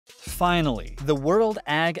Finally, the World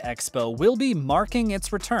Ag Expo will be marking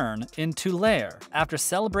its return in Tulare after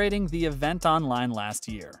celebrating the event online last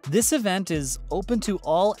year. This event is open to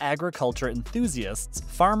all agriculture enthusiasts,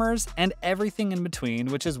 farmers, and everything in between,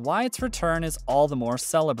 which is why its return is all the more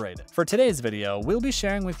celebrated. For today's video, we'll be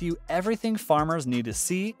sharing with you everything farmers need to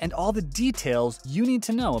see and all the details you need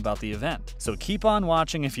to know about the event. So keep on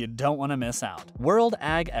watching if you don't want to miss out. World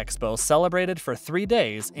Ag Expo celebrated for 3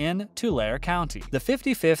 days in Tulare County. The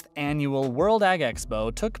 55th annual World Ag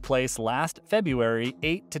Expo took place last February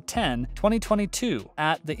 8 to 10, 2022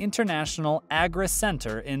 at the International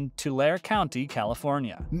Agri-Center in Tulare County,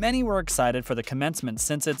 California. Many were excited for the commencement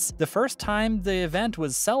since it's the first time the event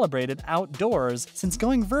was celebrated outdoors since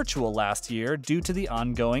going virtual last year due to the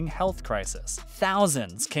ongoing health crisis.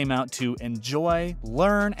 Thousands came out to enjoy,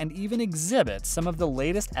 learn, and even exhibit some of the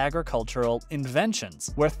latest agricultural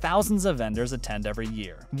inventions, where thousands of vendors attend every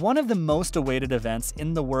year. One of the most awaited events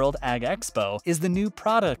in the World Ag Expo is the new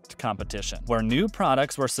product competition, where new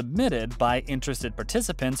products were submitted by interested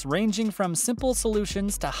participants ranging from simple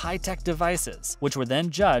solutions to high-tech devices, which were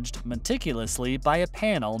then judged meticulously by a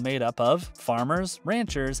panel made up of farmers,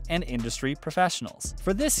 ranchers, and industry professionals.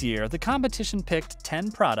 For this year, the competition picked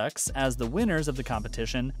 10 products as the winners of the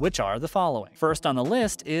competition, which are the following. First on the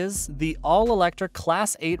list is the all-electric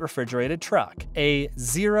Class 8 refrigerated truck, a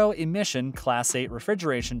zero-emission Class 8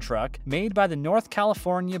 refrigeration truck made by the North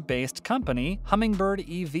California-based company Hummingbird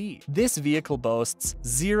EV. This vehicle boasts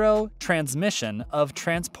zero transmission of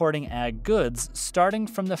transporting ag goods starting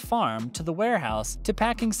from the farm to the warehouse to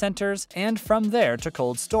packing centers and from there to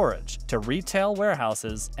cold storage, to retail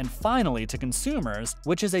warehouses, and finally to consumers,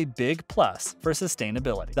 which is a big plus for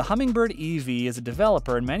sustainability. The Hummingbird EV is a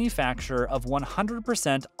developer and manufacturer of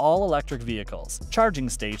 100% all-electric vehicles, charging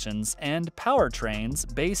stations, and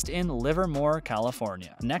powertrains based in Livermore,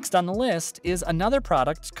 California. Next on the list is another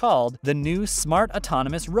product called the new Smart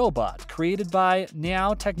Autonomous Robot, created by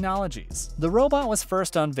Now Technologies. The robot was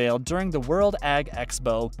first unveiled during the World Ag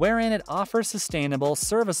Expo, wherein it offers sustainable,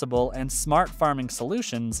 serviceable, and smart farming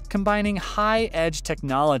solutions, combining high-edge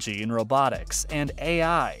technology in robotics and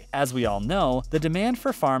AI. As we all know, the demand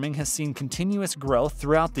for farming has seen continuous growth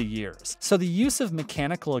throughout the years, so the use of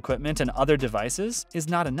mechanical equipment and other devices is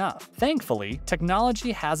not enough. Thankfully,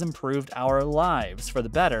 technology has improved our lives for the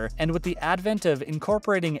better, and with the advent of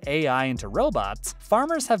incorporating AI into robots,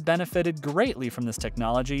 farmers have benefited greatly from this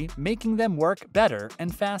technology, making them work better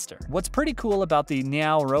and faster. What's pretty cool about the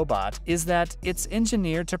Now robot is that it's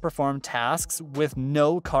engineered to perform tasks with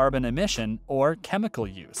no carbon emission or chemical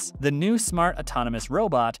use. The new Smart Autonomous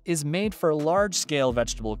Robot is made for large-scale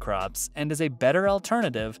vegetable crops and is a better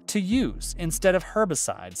alternative to use instead of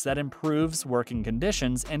herbicides that improves working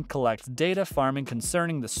conditions and collects data farming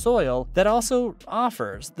concerning the soil that also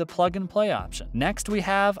offers the plug-and-play option. Next, we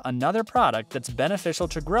have another product that's beneficial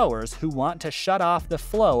to growers who want to shut off the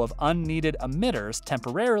flow of unneeded emitters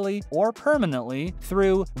temporarily or permanently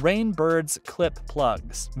through Rainbird's clip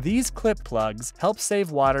plugs. These clip plugs help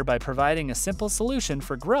save water by providing a simple solution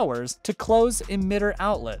for growers to close emitter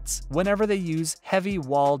outlets whenever they use heavy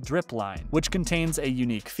wall drip line, which contains a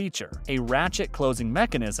unique feature, a ratchet closing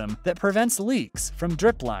mechanism that prevents leaks from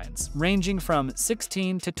drip lines ranging from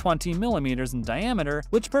 16 to 20 millimeters in diameter,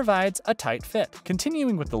 which provides a tight fit.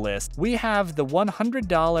 Continuing with the list, we have the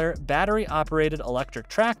 $100 battery-operated electric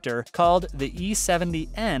tractor called the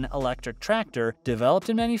E70N electric tractor, developed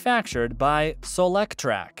and manufactured by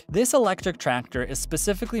Solectrac. This electric tractor is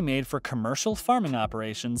specifically made for commercial farming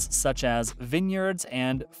operations such as vineyards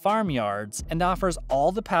and farmyards, and offers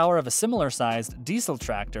all the power of a similar-sized diesel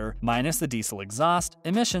tractor minus the diesel exhaust,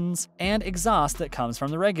 emissions, and exhaust that comes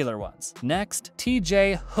from the regular ones. Next,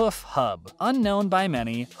 TJ Hoof Hub. Unknown by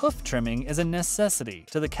many, hoof trimming is a necessity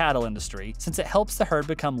to the cattle industry since it helps the herd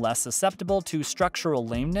become less susceptible to structural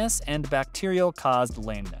lameness and bacterial-caused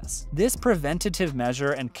lameness. This preventative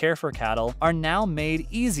measure and care for cattle are now made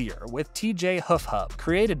easier with TJ Hoof Hub,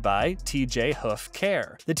 created by TJ Hoof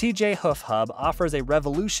Care. The TJ Hoof Hub offers a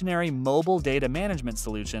revolutionary mobile data management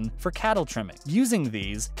solution for cattle trimming. Using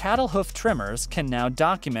these, cattle hoof trimmers can now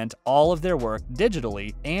document all of their work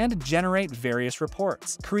digitally and generate various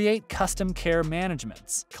reports, create custom care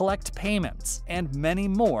managements, collect payments, and many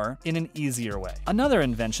more in an easier way. Another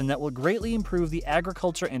invention that will greatly improve the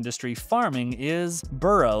agriculture industry farming is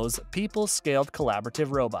Burrow's people-scaled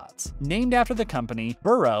collaborative robots. Named after the company,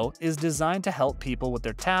 Burrow is designed to help people with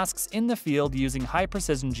their tasks in the field using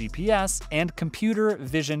high-precision GPS and computer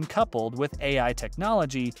vision coupled with AI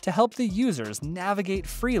technology to help the users navigate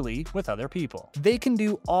freely with other people. They can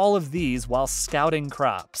do all of these while scouting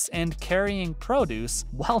crops and carrying produce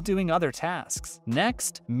while doing other tasks.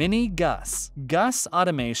 Next, Mini Gus. Gus Gus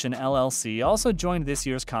Automation LLC also joined this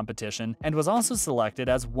year's competition and was also selected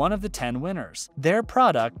as one of the 10 winners. Their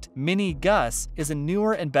product, Mini Gus, is a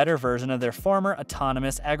newer and better version of their former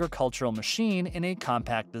autonomous agricultural machine in a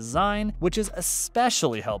compact design, which is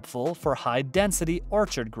especially helpful for high-density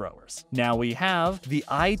orchard growers. Now we have the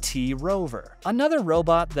IT Rover. Another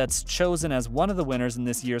robot that's chosen as one of the winners in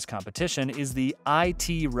this year's competition is the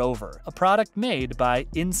IT Rover, a product made by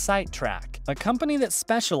InsightTrack, a company that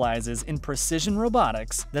specializes in precision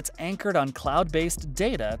robotics that's anchored on cloud-based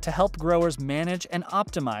data to help growers manage and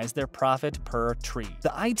optimize their profit per tree.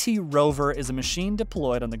 The IT Rover is a machine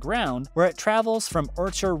deployed on the ground where it travels from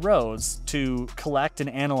orchard rows to collect and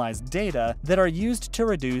analyze data that are used to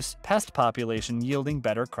reduce pest population, yielding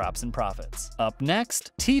better crops and profits. Up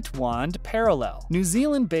next, Teetwand Parallel. New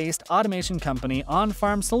Zealand-based automation company On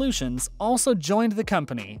Farm Solutions also joined the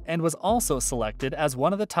company and was also selected as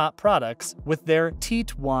one of the top products with their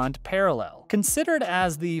Teetwand Parallel. Considered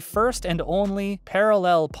as the first and only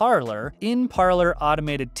parallel parlor, in-parlor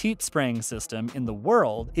automated teat spraying system in the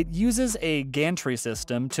world, it uses a gantry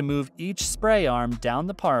system to move each spray arm down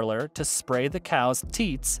the parlor to spray the cow's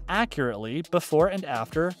teats accurately before and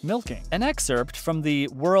after milking. An excerpt from the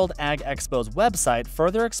World Ag Expo's website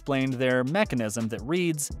further explained their mechanism that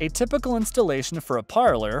reads, "A typical installation for a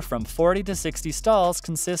parlor from 40 to 60 stalls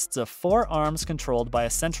consists of 4 arms controlled by a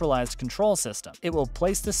centralized control system. It will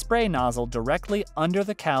place the spray nozzle directly under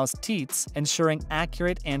the cow's teats, ensuring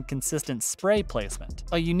accurate and consistent spray placement.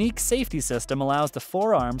 A unique safety system allows the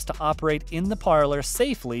 4 arms to operate in the parlor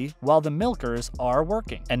safely while the milkers are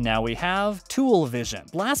working." And now we have Tool Vision.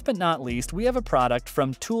 Last but not least, we have a product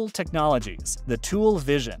from Tool Technologies, the Tool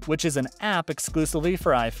Vision, which is an app exclusively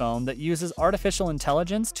for iPhone that uses artificial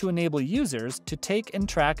intelligence to enable users to take and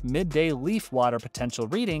track midday leaf water potential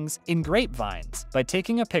readings in grapevines by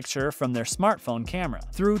taking a picture from their smartphone camera.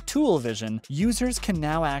 Through Tool Vision, users can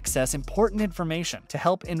now access important information to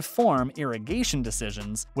help inform irrigation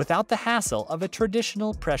decisions without the hassle of a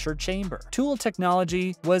traditional pressure chamber. Tool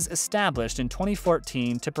Technology was established in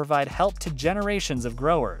 2014 to provide help to generations of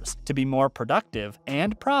growers to be more productive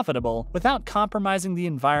and profitable without compromising the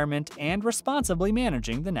environment and responsibly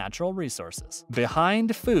managing the natural resources.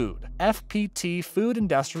 Behind Food, FPT Food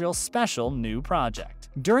Industrial Special New Project.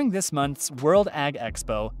 During this month's World Ag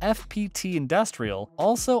Expo, FPT Industrial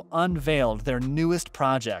also unveiled their newest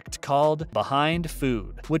project called Behind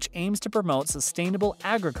Food, which aims to promote sustainable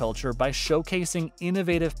agriculture by showcasing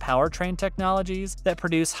innovative powertrain technologies that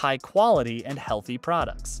produce high-quality and healthy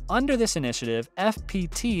products. Under this initiative,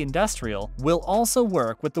 FPT Industrial will also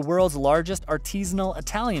work with the world's largest artisanal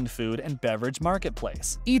Italian food and beverage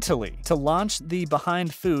marketplace, Italy, to launch the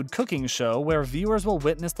Behind Food cooking show where viewers will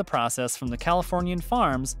witness the process from the Californian farms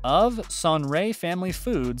of Sonray Family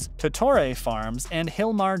Foods to Torre Farms and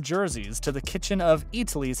Hilmar Jerseys to the kitchen of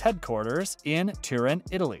Italy's headquarters in Turin,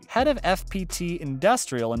 Italy. Head of FPT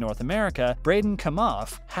Industrial in North America, Braden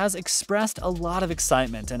Kamoff, has expressed a lot of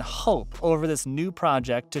excitement and hope over this new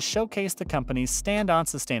project to showcase the company's stand on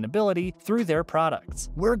sustainability through their products.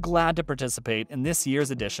 We're glad to participate in this year's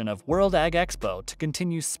edition of World Ag Expo to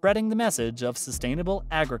continue spreading the message of sustainable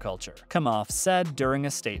agriculture, Kamoff said during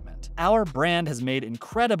a statement. Our brand has made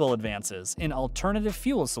incredible advances in alternative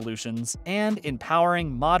fuel solutions and in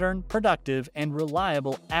powering modern, productive, and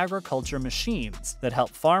reliable agriculture machines that help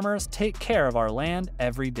farmers take care of our land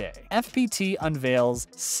every day. FPT unveils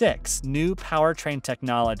 6 new powertrain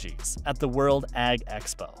technologies at the World Ag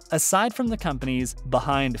Expo. Aside from the company's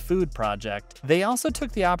Behind Food project, they also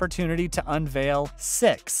took the opportunity to unveil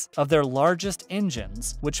 6 of their largest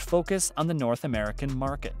engines, which focus on the North American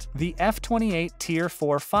market. The F28 Tier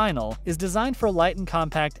 4 Final is designed for light and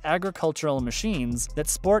compact agricultural machines that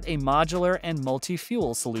sport a modular and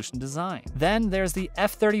multi-fuel solution design. Then there's the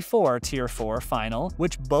F34 Tier 4 Final,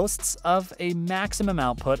 which boasts of a maximum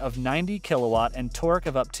output of 90 kilowatt and torque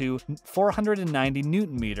of up to 490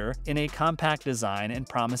 Newton meter in a compact design and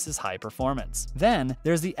promises high performance. Then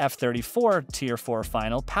there's the F34 Tier 4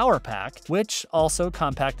 Final Power Pack, which, also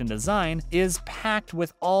compact in design, is packed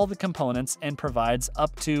with all the components and provides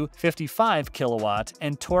up to 55 kilowatt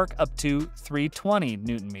and torque up to 320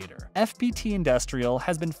 Newton meter. FPT Industrial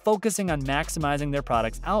has been focusing on maximizing their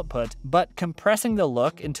product's output, but compressing the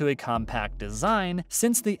look into a compact design,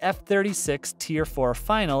 since the F36 Tier 4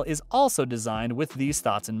 Final is also designed with these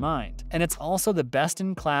thoughts in mind. And it's also the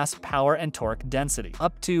best-in-class power and torque density,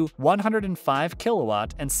 up to 105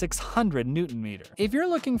 kilowatt and 600 Newton meter. If you're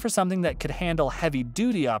looking for something that could handle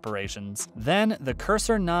heavy-duty operations, then the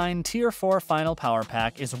Cursor 9 Tier 4 Final Power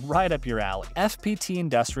Pack is right up your alley. FPT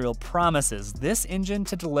Industrial promises this engine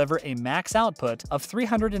to deliver a max output of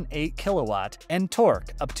 308 kilowatt and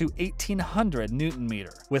torque up to 1800 Nm,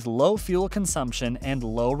 with low fuel consumption and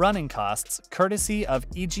low running costs courtesy of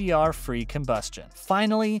EGR-free combustion.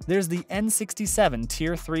 Finally, there's the N67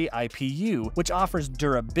 Tier 3 IPU, which offers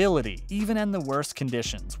durability even in the worst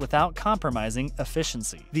conditions without compromising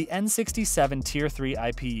efficiency. The N67 Tier 3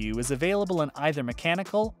 IPU is available in either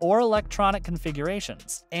mechanical or electronic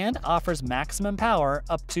configurations and offers maximum power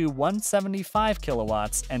up to 175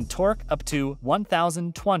 kilowatts and torque up to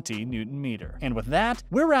 1020 Nm. And with that,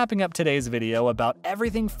 we're wrapping up today's video about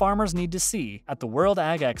everything farmers need to see at the World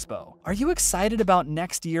Ag Expo. Are you excited about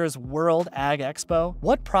next year's World Ag Expo?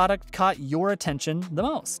 What product caught your attention the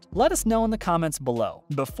most? Let us know in the comments below.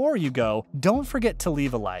 Before you go, don't forget to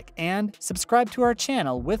leave a like and subscribe to our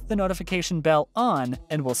channel with the notification bell on,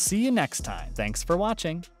 and we'll see you next time. Thanks for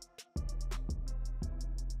watching.